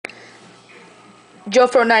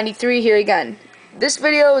JoeFro93 here again. This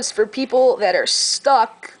video is for people that are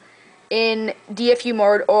stuck in DFU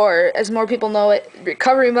mode, or as more people know it,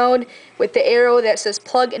 recovery mode, with the arrow that says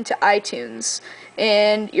plug into iTunes.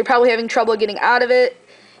 And you're probably having trouble getting out of it.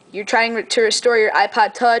 You're trying to restore your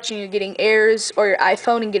Ipod Touch and you're getting errors, or your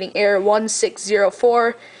iPhone and getting error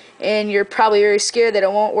 1604, and you're probably very scared that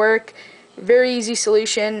it won't work. Very easy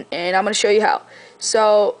solution, and I'm going to show you how.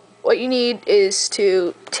 So what you need is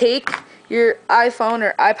to take your iPhone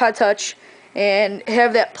or Ipod Touch and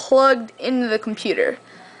have that plugged into the computer.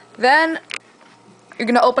 Then you're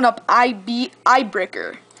going to open up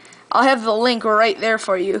iBreaker. I'll have the link right there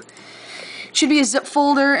for you. It should be a zip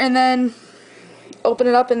folder, and then open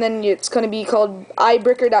it up, and then it's going to be called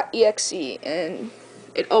iBreaker.exe, and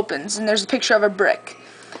it opens, and there's a picture of a brick.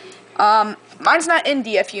 Mine's not in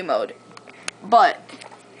DFU mode, but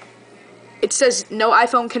it says no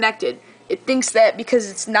iPhone connected. It thinks that because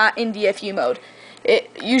it's not in DFU mode. It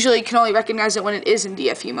usually can only recognize it when it is in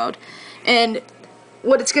DFU mode. And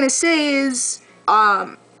what it's going to say is,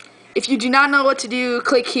 if you do not know what to do,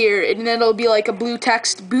 click here, and then it'll be like a blue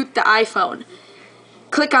text, boot the iPhone.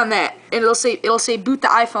 Click on that, and it'll say boot the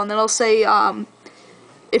iPhone. Then it'll say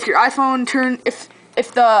if your iPhone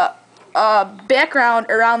if the background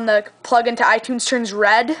around the plug into iTunes turns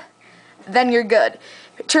red, then you're good.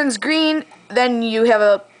 If it turns green, then you have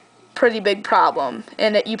a pretty big problem,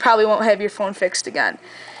 and you probably won't have your phone fixed again.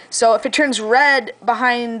 So if it turns red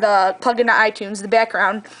behind the plug into iTunes, the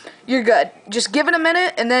background, you're good. Just give it a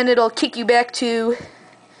minute, and then it'll kick you back to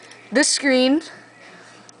this screen,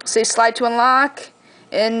 say slide to unlock,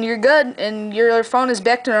 and you're good, and your phone is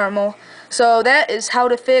back to normal. So that is how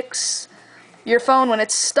to fix your phone when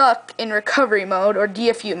it's stuck in recovery mode or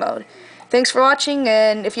DFU mode. Thanks for watching,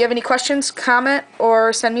 and if you have any questions, comment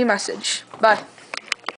or send me a message. Bye.